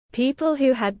People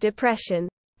who had depression,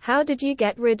 how did you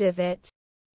get rid of it?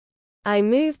 I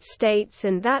moved states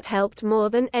and that helped more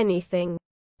than anything.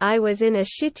 I was in a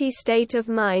shitty state of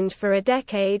mind for a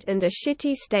decade and a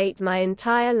shitty state my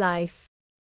entire life.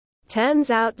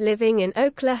 Turns out living in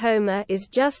Oklahoma is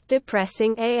just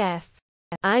depressing AF.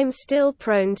 I'm still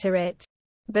prone to it.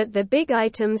 But the big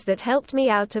items that helped me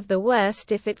out of the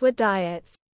worst, if it were diet,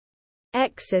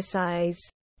 exercise,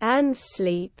 and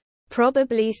sleep.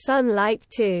 Probably sunlight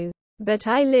too. But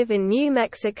I live in New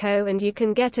Mexico and you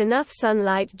can get enough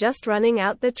sunlight just running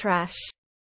out the trash.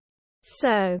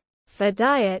 So, for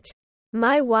diet,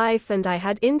 my wife and I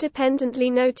had independently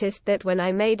noticed that when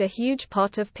I made a huge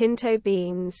pot of pinto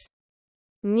beans,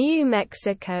 New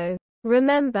Mexico,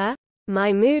 remember,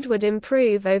 my mood would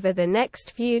improve over the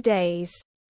next few days.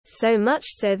 So much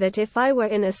so that if I were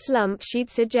in a slump she'd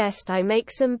suggest I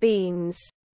make some beans.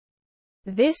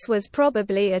 This was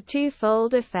probably a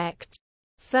twofold effect.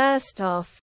 First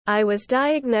off, I was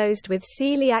diagnosed with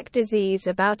celiac disease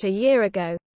about a year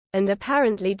ago, and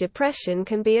apparently depression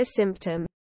can be a symptom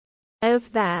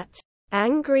of that.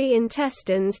 Angry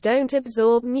intestines don't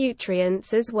absorb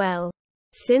nutrients as well.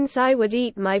 Since I would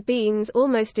eat my beans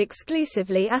almost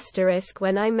exclusively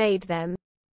when I made them.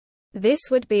 This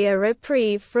would be a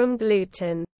reprieve from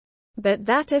gluten. But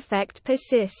that effect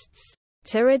persists.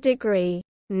 To a degree.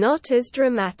 Not as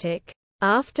dramatic.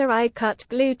 After I cut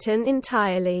gluten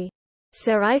entirely.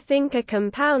 So I think a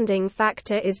compounding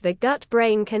factor is the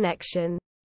gut-brain connection.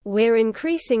 We're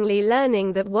increasingly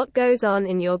learning that what goes on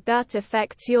in your gut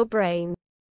affects your brain.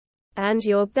 And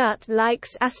your gut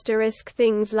likes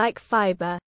things like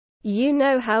fiber. You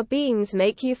know how beans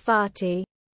make you farty.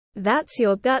 That's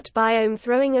your gut biome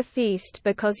throwing a feast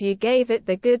because you gave it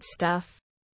the good stuff.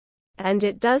 And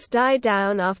it does die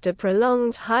down after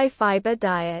prolonged high-fiber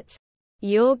diet.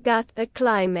 Your gut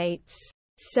acclimates.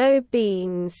 So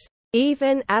beans,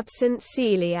 even absent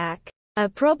celiac, are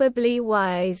probably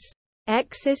wise.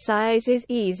 Exercise is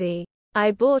easy.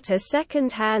 I bought a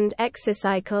second-hand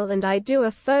exercycle and I do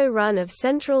a faux run of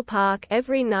Central Park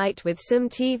every night with some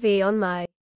TV on my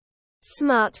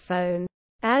smartphone.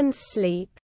 And sleep.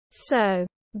 So,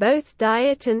 both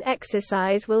diet and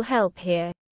exercise will help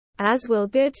here. As will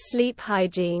good sleep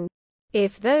hygiene.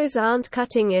 If those aren't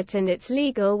cutting it and it's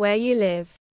legal where you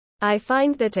live. I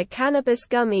find that a cannabis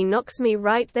gummy knocks me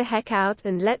right the heck out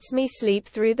and lets me sleep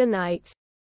through the night.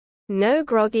 No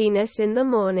grogginess in the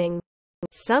morning.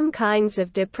 Some kinds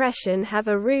of depression have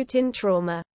a root in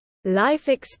trauma. Life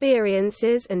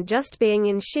experiences and just being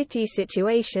in shitty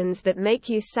situations that make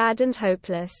you sad and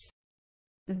hopeless.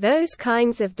 Those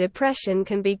kinds of depression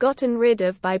can be gotten rid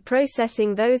of by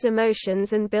processing those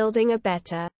emotions and building a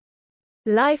better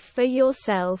life for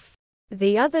yourself.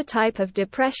 The other type of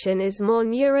depression is more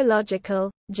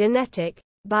neurological, genetic,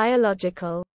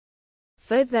 biological.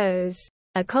 For those,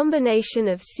 a combination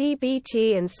of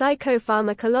CBT and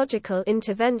psychopharmacological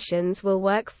interventions will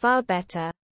work far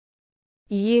better.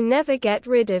 You never get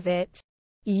rid of it.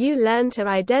 You learn to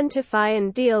identify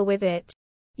and deal with it.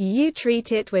 You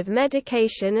treat it with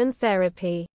medication and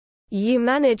therapy. You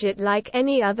manage it like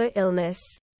any other illness.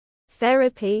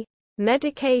 Therapy,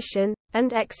 medication,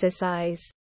 and exercise.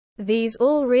 These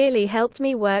all really helped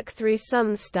me work through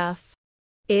some stuff.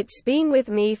 It's been with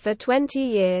me for 20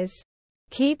 years.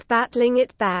 Keep battling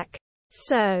it back.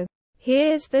 So,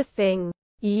 here's the thing.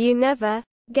 You never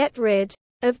get rid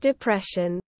of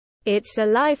depression. It's a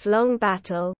lifelong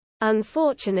battle.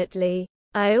 Unfortunately,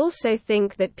 I also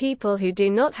think that people who do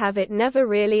not have it never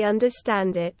really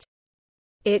understand it.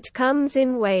 It comes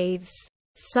in waves.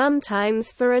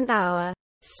 Sometimes for an hour.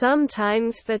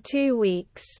 Sometimes for 2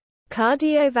 weeks.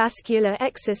 Cardiovascular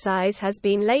exercise has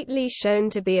been lately shown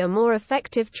to be a more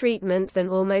effective treatment than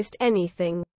almost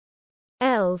anything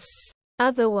else.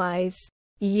 Otherwise,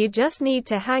 you just need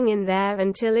to hang in there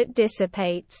until it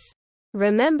dissipates.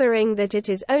 Remembering that it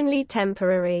is only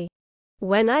temporary.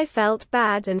 When I felt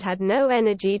bad and had no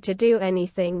energy to do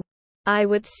anything, I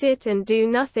would sit and do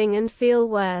nothing and feel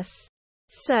worse.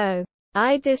 So,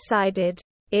 I decided,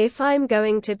 if I'm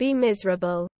going to be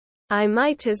miserable, I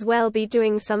might as well be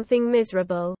doing something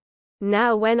miserable.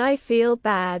 Now when I feel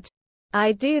bad,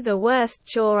 I do the worst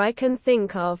chore I can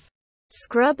think of.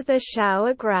 Scrub the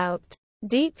shower grout.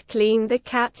 Deep clean the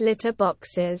cat litter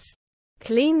boxes.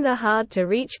 Clean the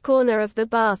hard-to-reach corner of the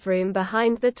bathroom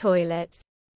behind the toilet.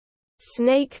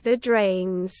 Snake the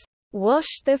drains.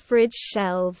 Wash the fridge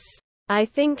shelves. I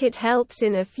think it helps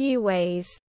in a few ways.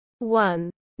 1.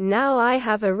 Now I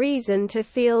have a reason to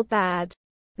feel bad.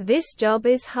 This job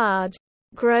is hard.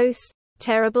 Gross.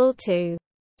 Terrible too.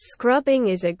 Scrubbing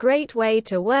is a great way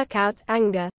to work out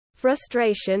anger,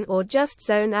 frustration or just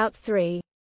zone out. 3.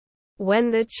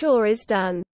 when the chore is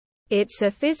done. It's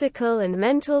a physical and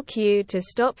mental cue to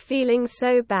stop feeling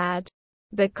so bad.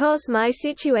 Because my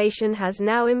situation has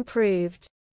now improved.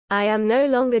 I am no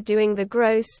longer doing the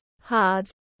gross,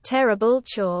 hard, terrible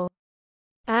chore.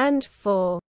 And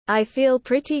 4. I feel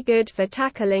pretty good for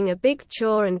tackling a big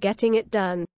chore and getting it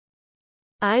done.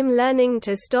 I'm learning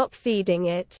to stop feeding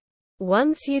it.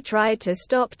 Once you try to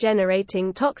stop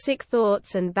generating toxic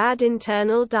thoughts and bad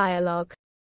internal dialogue,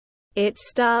 it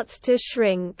starts to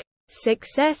shrink.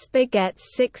 Success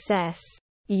begets success.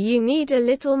 You need a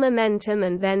little momentum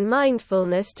and then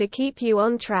mindfulness to keep you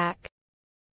on track.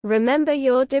 Remember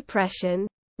your depression.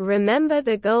 Remember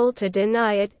the goal to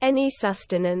deny it any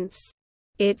sustenance.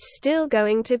 It's still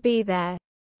going to be there.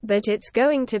 But it's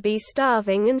going to be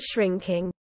starving and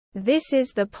shrinking. This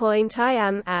is the point I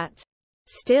am at.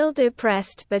 Still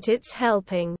depressed, but it's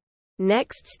helping.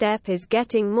 Next step is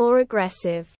getting more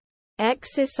aggressive.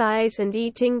 Exercise and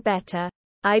eating better.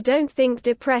 I don't think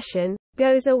depression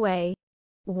goes away.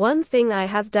 One thing I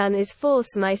have done is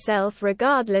force myself,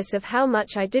 regardless of how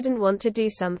much I didn't want to do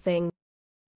something,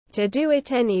 to do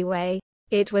it anyway.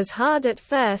 It was hard at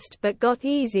first but got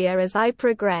easier as I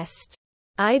progressed.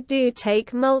 I do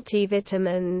take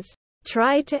multivitamins.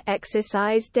 Try to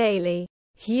exercise daily.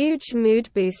 Huge mood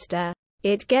booster.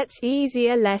 It gets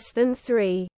easier less than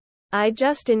 3. I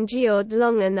just endured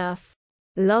long enough.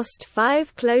 Lost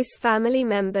 5 close family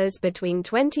members between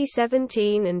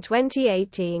 2017 and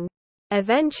 2018.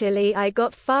 Eventually I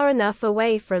got far enough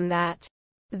away from that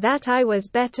I was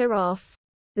better off.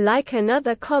 Like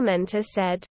another commenter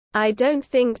said, I don't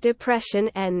think depression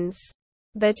ends.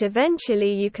 But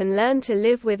eventually you can learn to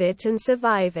live with it and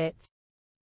survive it.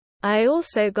 I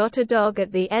also got a dog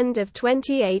at the end of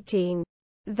 2018.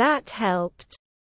 That helped.